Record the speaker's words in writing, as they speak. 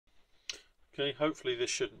Okay, hopefully this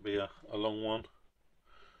shouldn't be a long one.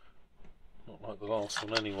 Not like the last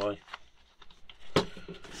one anyway. Let's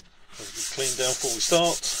be cleaned down before we start.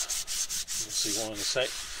 We'll see why in a sec.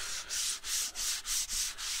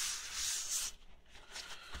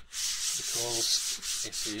 Because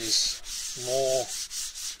it is more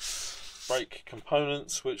brake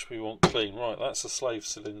components which we want clean. Right, that's a slave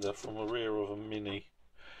cylinder from the rear of a Mini.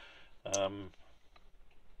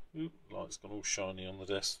 Light's gone all shiny on the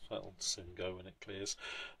desk. That'll soon go when it clears.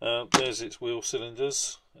 There's its wheel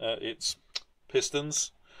cylinders, its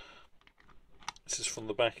pistons. This is from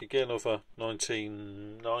the back again of a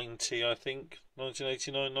 1990, I think,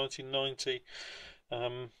 1989,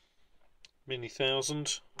 1990 Mini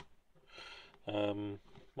 1000. Wrong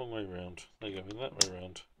way round. There you go, in that way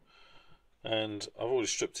round. And I've already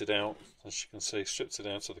stripped it out, as you can see, stripped it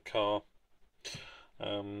out of the car.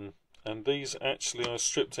 And these actually I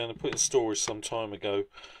stripped down and put in storage some time ago.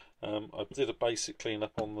 I did a basic clean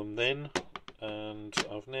up on them then, and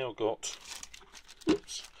I've now got,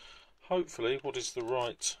 oops, hopefully what is the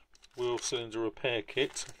right wheel cylinder repair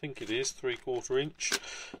kit. I think it is 3/4 inch.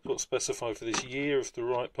 What's specified for this year. If the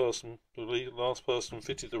right person, the last person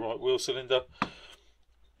fitted the right wheel cylinder,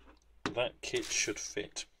 that kit should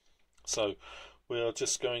fit. So we are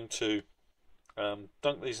just going to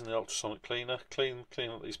dunk these in the ultrasonic cleaner, clean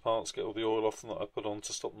up these parts, get all the oil off them that I put on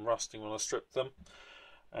to stop them rusting when I strip them,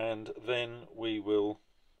 and then we will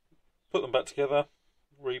put them back together,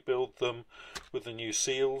 rebuild them with the new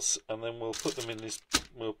seals, and then we'll put them in this.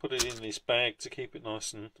 We'll put it in this bag to keep it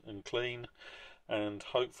nice and clean, and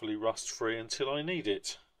hopefully rust free until I need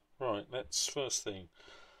it. Right, let's first thing,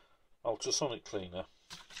 ultrasonic cleaner.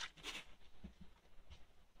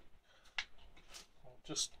 I'll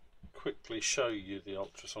just quickly show you the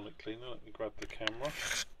ultrasonic cleaner. Let me grab the camera.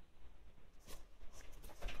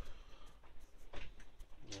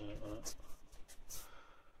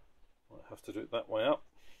 Might have to do it that way up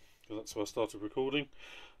because that's where I started recording.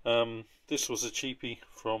 This was a cheapie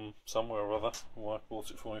from somewhere or other. My wife bought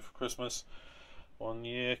it for me for Christmas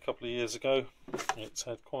a couple of years ago. It's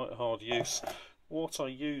had quite a hard use. What I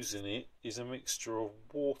use in it is a mixture of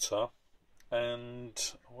water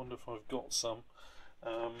and I wonder if I've got some.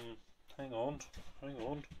 Hang on.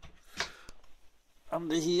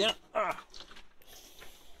 Under here,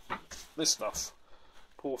 this stuff,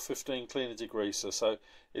 Core 15 cleaner degreaser. So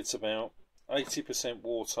it's about 80%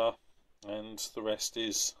 water, and the rest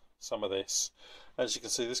is some of this. As you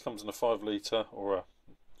can see, this comes in a 5 litre or a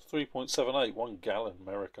 3.78, 1 gallon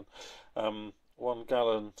American, 1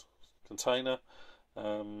 gallon container.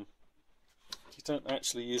 You don't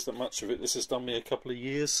actually use that much of it. This has done me a couple of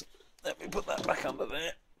years. Let me put that back under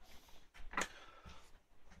there.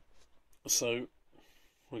 So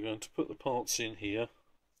we're going to put the parts in here.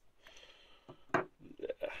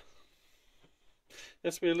 You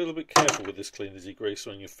have to be a little bit careful with this cleaner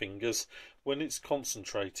degreaser on your fingers. When it's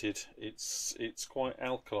concentrated, it's quite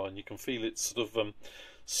alkaline. You can feel it sort of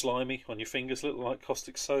slimy on your fingers, a little like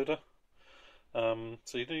caustic soda. So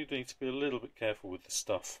you do need to be a little bit careful with this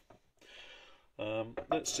stuff.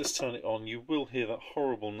 Let's just turn it on. You will hear that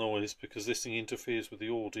horrible noise because this thing interferes with the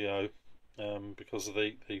audio because of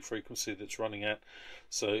the frequency that's running at.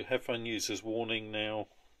 So headphone users warning now.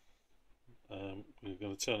 We're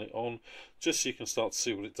going to turn it on just so you can start to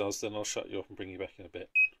see what it does. Then I'll shut you off and bring you back in a bit.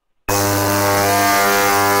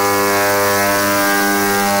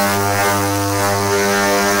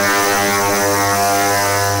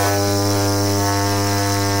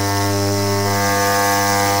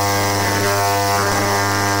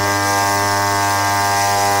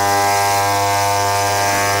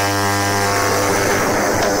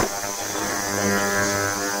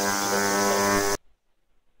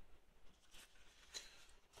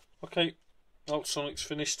 Okay, ultrasonic's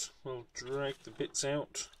finished. We'll drag the bits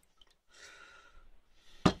out.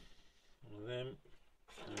 One of them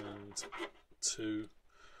and 2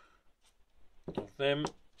 of them.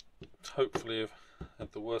 Hopefully I've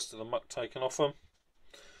had the worst of the muck taken off them.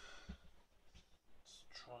 Just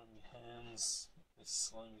try my hands, this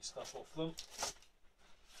slimy stuff off them.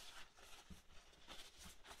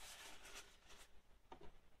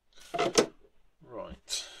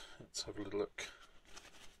 Right, let's have a little look.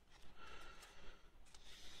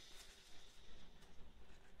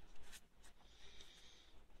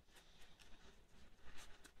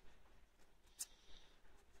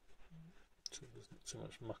 There's not too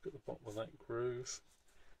much muck at the bottom of that groove.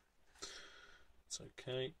 It's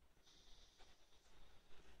okay.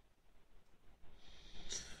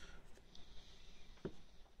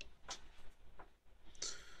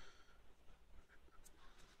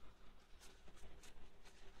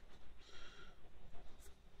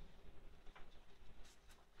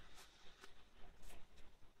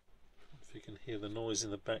 hear the noise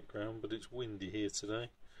in the background, but it's windy here today.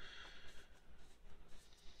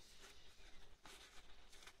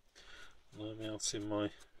 And I'm out in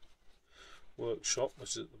my workshop,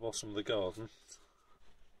 which is at the bottom of the garden,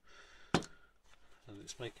 and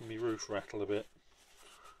it's making me roof rattle a bit.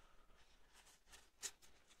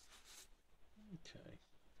 Okay,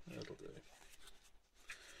 that'll do.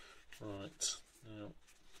 Right, now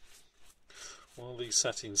while these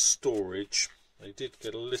sat in storage, they did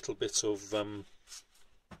get a little bit of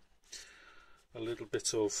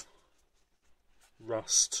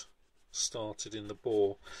rust started in the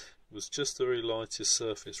bore. It was just the very lightest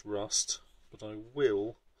surface rust, but I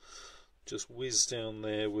will just whiz down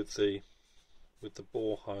there with the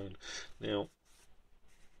bore hone. Now,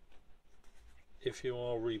 if you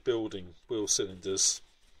are rebuilding wheel cylinders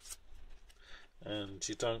and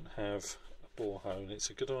you don't have a bore hone, it's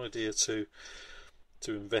a good idea to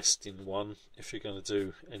invest in one if you're going to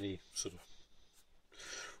do any sort of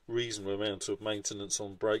reasonable amount of maintenance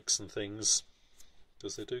on brakes and things,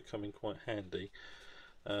 because they do come in quite handy.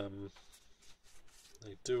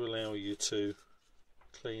 They do allow you to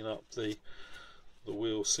clean up the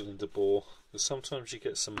wheel cylinder bore, because sometimes you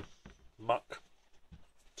get some muck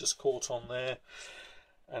just caught on there,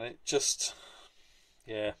 and it just,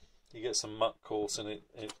 yeah, you get some muck caught, and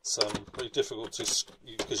it's pretty difficult to,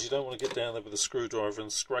 because you don't want to get down there with a screwdriver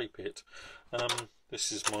and scrape it.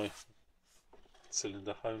 This is my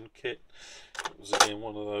cylinder hone kit. It was again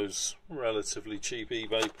one of those relatively cheap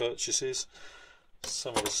eBay purchases.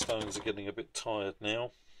 Some of the stones are getting a bit tired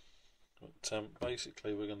now, but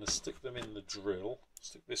basically we're going to stick them in the drill.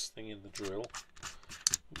 Stick this thing in the drill.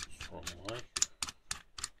 Oops, wrong way.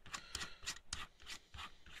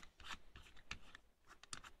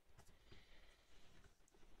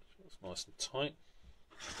 So it's nice and tight.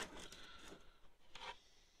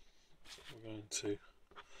 We're going to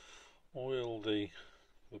oil the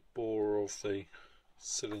bore of the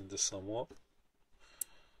cylinder somewhat.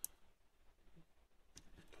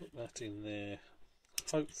 Put that in there,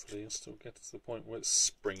 hopefully, and still get to the point where it's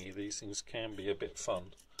springy. These things can be a bit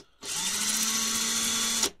fun,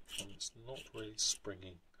 and it's not really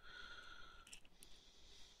springing.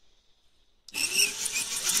 You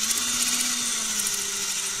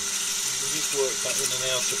just work that in and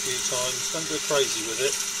out a few times. Don't go crazy with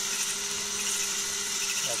it,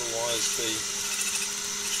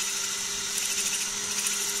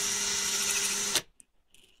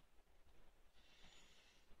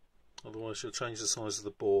 otherwise you'll change the size of the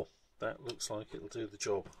bore. That looks like it'll do the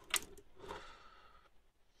job.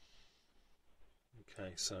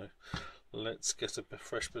 Okay, so let's get a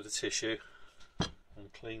fresh bit of tissue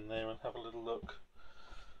and clean there and have a little look.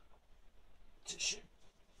 Tissue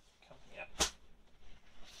coming out.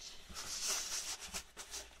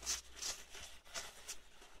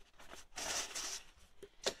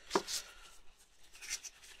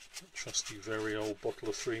 Trusty very old bottle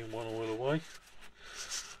of 3-in-1 oil away.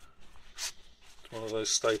 One of those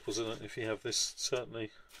staples, isn't it? If you have this,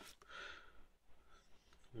 certainly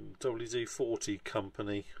WD-40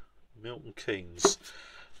 company, Milton Keynes.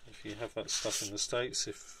 If you have that stuff in the States,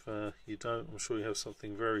 if you don't, I'm sure you have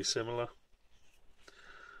something very similar.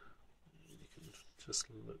 You can just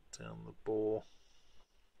look down the bore.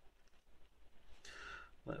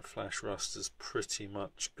 That flash rust is pretty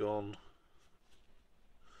much gone.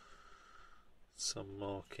 Some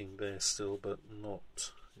marking there still, but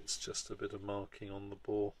not. It's just a bit of marking on the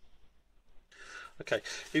bore. Okay,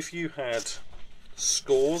 if you had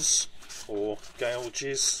scores or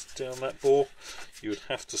gouges down that bore, you would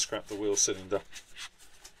have to scrap the wheel cylinder.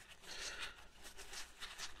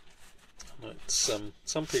 Some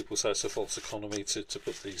people say it's a false economy to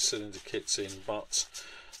put these cylinder kits in, but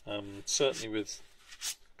certainly with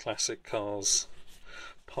classic cars,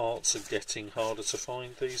 parts are getting harder to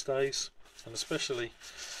find these days, and especially,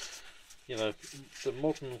 you know, the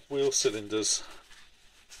modern wheel cylinders,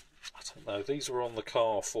 I don't know, these were on the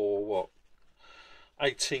car for what,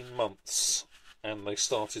 18 months, and they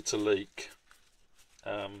started to leak.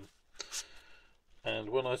 And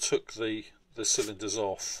when I took the cylinders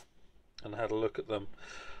off and had a look at them,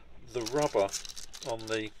 the rubber on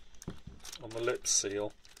the lip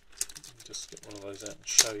seal, just get one of those out and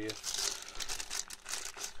show you.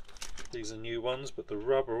 These are new ones, but the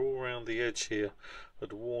rubber all around the edge here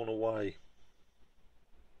had worn away,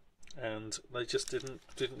 and they just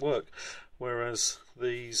didn't work. Whereas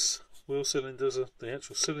these wheel cylinders, the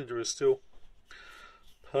actual cylinder is still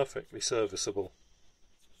perfectly serviceable.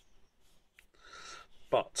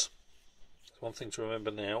 But one thing to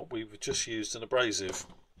remember now, we've just used an abrasive,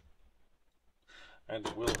 and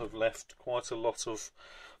it will have left quite a lot of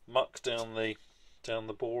muck down the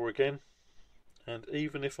bore again. and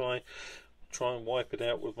even if I try and wipe it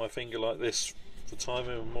out with my finger like this for time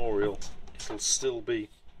immemorial, there'll still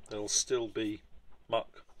be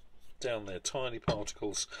muck down there, tiny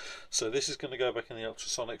particles. So this is going to go back in the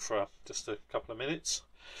ultrasonic for just a couple of minutes,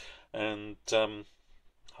 and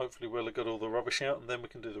hopefully we'll have got all the rubbish out, and then we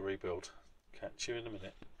can do the rebuild. Catch you in a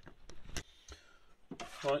minute.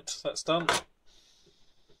 Right, that's done.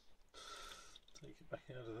 Take it back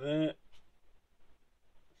out of there.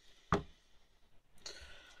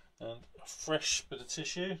 And a fresh bit of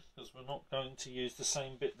tissue, because we're not going to use the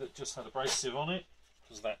same bit that just had abrasive on it,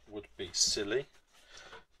 because that would be silly.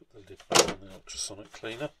 Put the lid back on the ultrasonic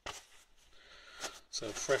cleaner. So a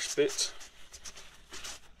fresh bit.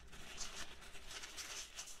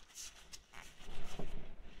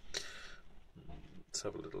 Let's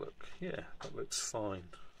have a little look. Yeah, that looks fine.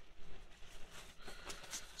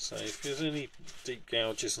 So if there's any deep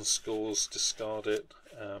gouges and scores, discard it.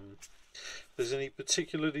 If there's any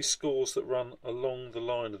particularly scores that run along the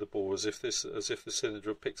line of the bore, as if the cylinder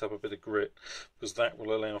had picked up a bit of grit, because that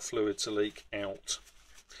will allow fluid to leak out.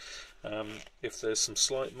 If there's some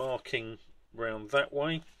slight marking round that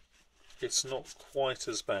way, it's not quite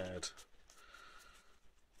as bad.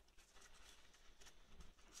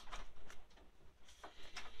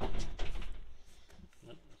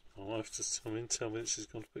 My wife just tell me that she's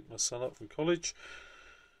going to pick my son up from college.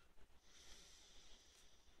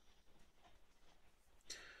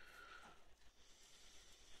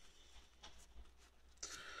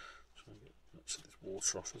 Try and get as much of this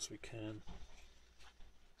water off as we can.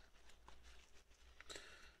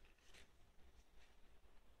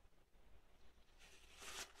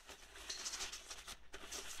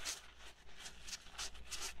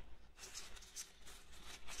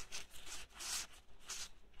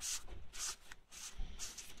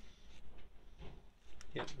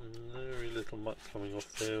 Yep, very little muck coming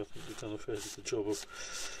off there. I think we've done a fairly good job of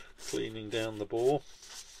cleaning down the bore.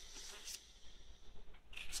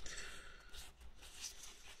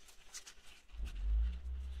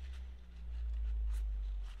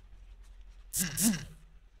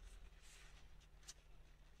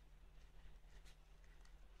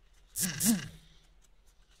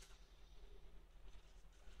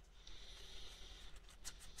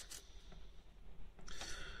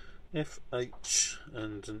 F, H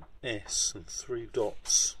and an S and 3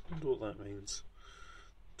 dots. I wonder what that means.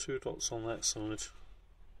 2 dots on that side.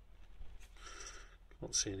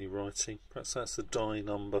 Can't see any writing. Perhaps that's the die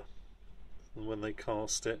number and when they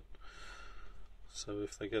cast it. So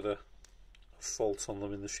if they get a fault on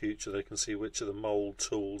them in the future, they can see which of the mould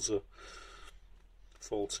tools are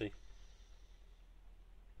faulty.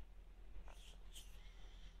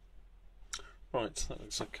 Right, that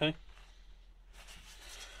looks okay.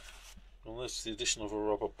 Well, there's the addition of a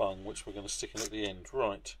rubber bung, which we're going to stick in at the end.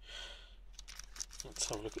 Right, let's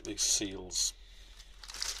have a look at these seals.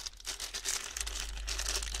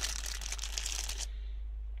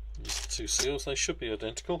 These 2 seals, they should be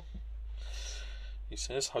identical, he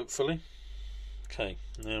says, hopefully. Okay,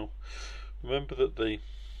 now remember that the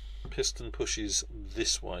piston pushes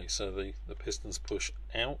this way, so the pistons push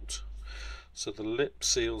out, so the lip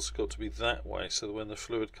seals have got to be that way, so that when the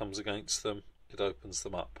fluid comes against them, it opens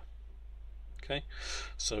them up. Okay,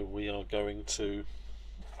 so we are going to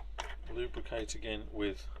lubricate again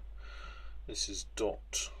with, this is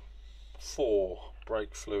 .4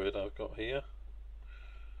 brake fluid I've got here.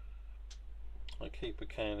 I keep a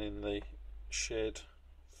can in the shed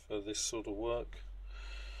for this sort of work,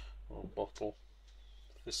 or a bottle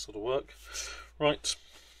for this sort of work. Right,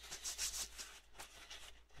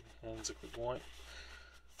 hands a quick wipe.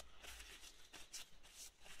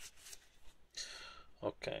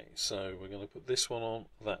 Okay, so we're going to put this one on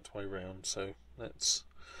that way round, so let's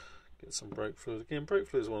get some brake fluid. Again, brake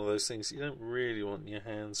fluid is one of those things you don't really want in your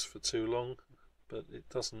hands for too long, but it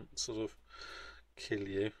doesn't sort of kill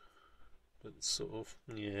you, but it's sort of,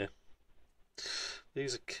 yeah.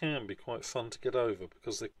 These can be quite fun to get over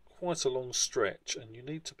because they're quite a long stretch, and you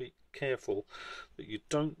need to be careful that you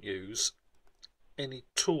don't use any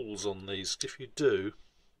tools on these. If you do,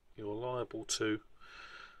 you're liable to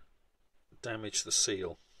damage the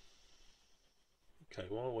seal. Okay,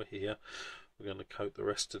 while we're here, we're going to coat the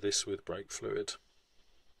rest of this with brake fluid.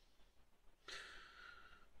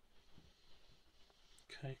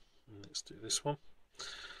 Okay, and let's do this one.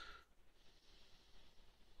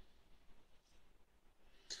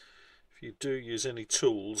 If you do use any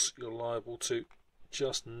tools, you're liable to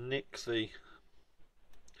just nick the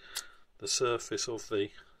surface of the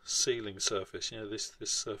sealing surface, you know, this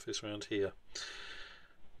surface around here.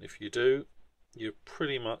 If you do, you're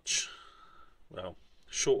pretty much, well,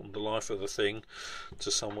 shortened the life of the thing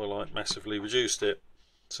to somewhere like massively reduced it.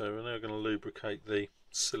 So we're now going to lubricate the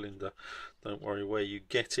cylinder. Don't worry where you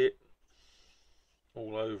get it,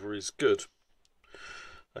 all over is good.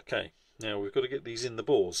 Okay, now we've got to get these in the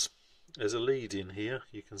bores. There's a lead in here,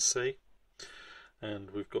 you can see,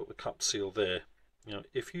 and we've got the cup seal there. Now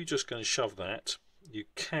if you're just going to shove that, you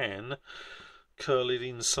can curl it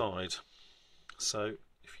inside. So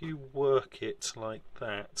if you work it like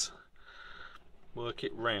that, work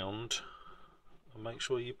it round, and make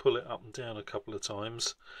sure you pull it up and down a couple of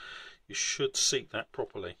times, you should seat that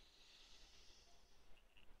properly.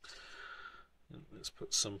 Let's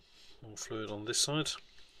put some more fluid on this side.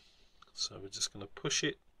 So we're just going to push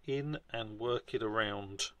it in and work it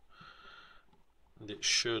around, and it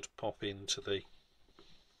should pop into the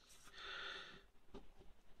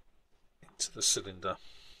cylinder.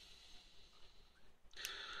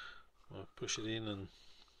 I'll push it in and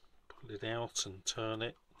pull it out and turn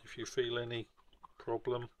it. If you feel any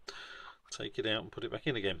problem, take it out and put it back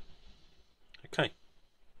in again. Okay,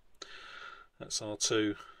 that's our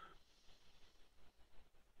two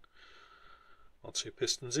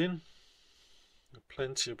pistons in.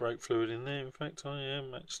 Plenty of brake fluid in there. In fact, I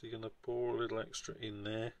am actually going to pour a little extra in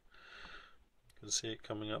there. You can see it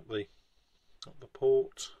coming up the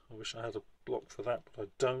port. I wish I had a block for that, but I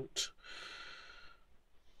don't.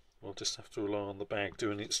 We'll just have to rely on the bag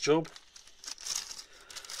doing its job.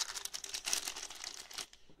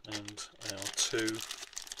 And our two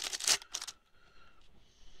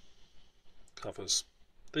covers.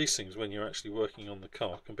 These things, when you're actually working on the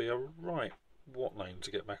car, can be a right what name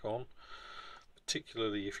to get back on,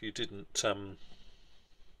 particularly if you didn't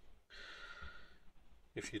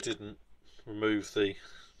remove the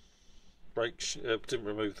didn't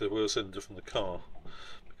remove the wheel cylinder from the car,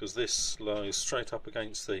 because this lies straight up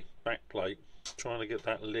against the back plate. Trying to get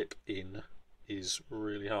that lip in is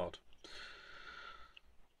really hard.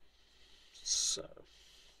 So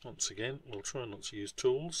once again, we'll try not to use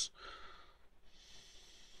tools.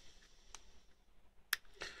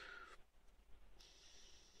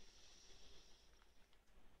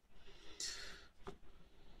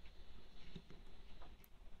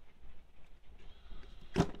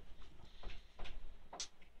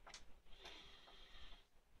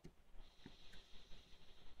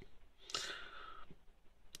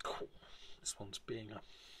 Cool. This one's being a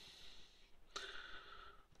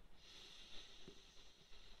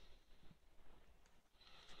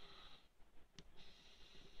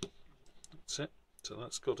it. So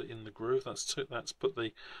that's got it in the groove. Let's put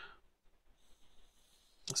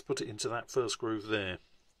it into that first groove there.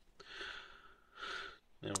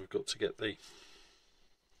 Now we've got to get the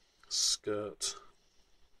skirt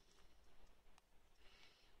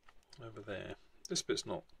over there. This bit's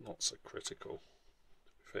not so critical,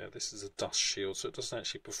 to be fair. This is a dust shield, so it doesn't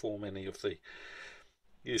actually perform any of the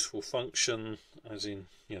useful function, as in,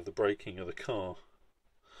 you know, the braking of the car.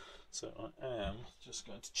 So I am just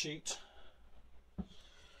going to cheat.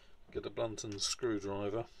 Get a blunt and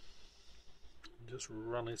screwdriver and just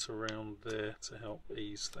run it around there to help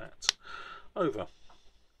ease that over.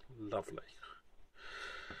 Lovely.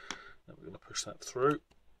 Now we're going to push that through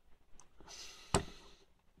to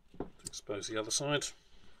expose the other side.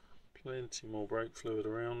 Plenty more brake fluid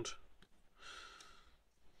around.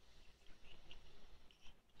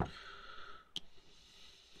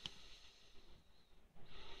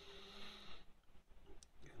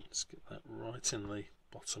 Let's get that right in the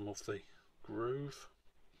bottom of the groove.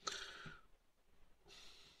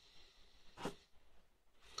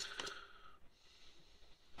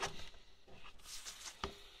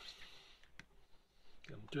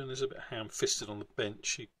 I'm doing this a bit ham-fisted on the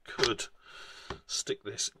bench. You could stick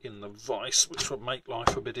this in the vise, which would make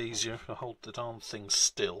life a bit easier if I hold the darn thing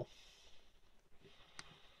still.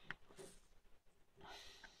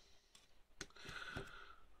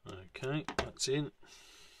 Okay, that's in.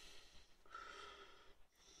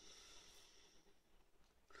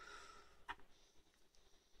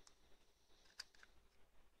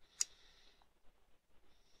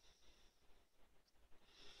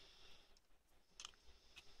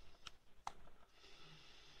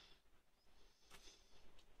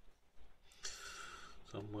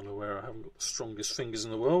 So I'm well aware I haven't got the strongest fingers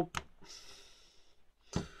in the world.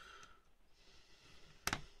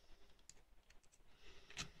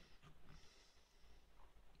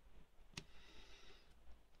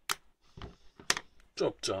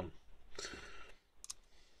 Job done.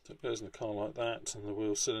 So it goes in the car like that, and the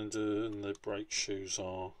wheel cylinder and the brake shoes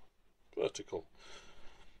are vertical,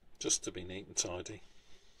 just to be neat and tidy.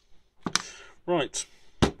 Right,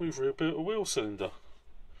 we've rebuilt a wheel cylinder.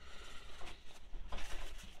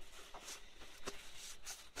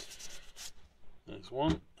 There's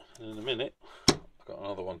one, and in a minute I've got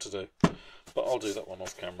another one to do, but I'll do that one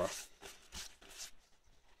off camera.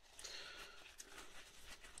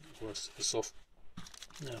 Worst of this off.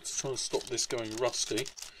 Now, to try and stop this going rusty,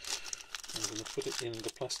 I'm going to put it in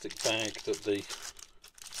the plastic bag that the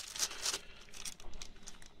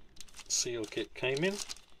seal kit came in,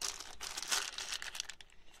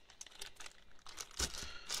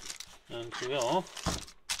 and we are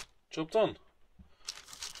job done.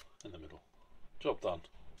 In the middle, job done.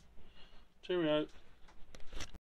 Cheerio.